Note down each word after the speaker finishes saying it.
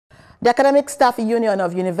The Academic Staff Union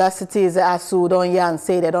of Universities, ASUU, don yarn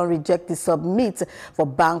say they don't reject the submit for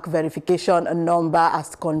bank verification number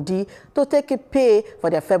as Condi to take a pay for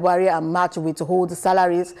their February and March withhold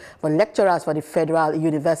salaries for lecturers for the federal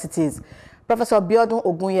universities. Professor Biodun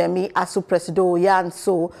Ogunyemi, ASUU Presido, yarn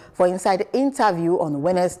so for inside interview on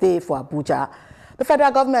Wednesday for Abuja. The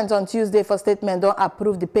federal government on Tuesday for statement don't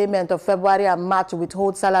approve the payment of February and March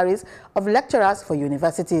withhold salaries of lecturers for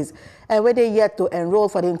universities, and where they yet to enroll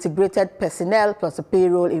for the integrated personnel plus a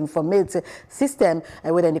payroll informate system,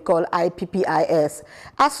 and where they call IPPIS.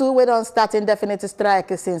 ASUU we don't start indefinite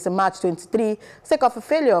strike since March 23 sake of a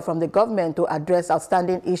failure from the government to address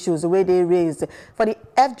outstanding issues where they raised for the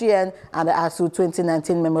FGN and the ASUU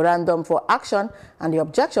 2019 memorandum for action and the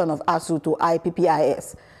objection of ASUU to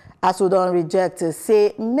IPPIS. ASUU don't reject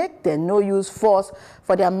say make them no use force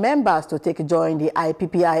for their members to take join the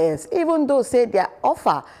IPPIS, even though say their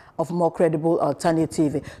offer of more credible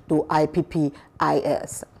alternative to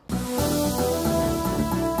IPPIS.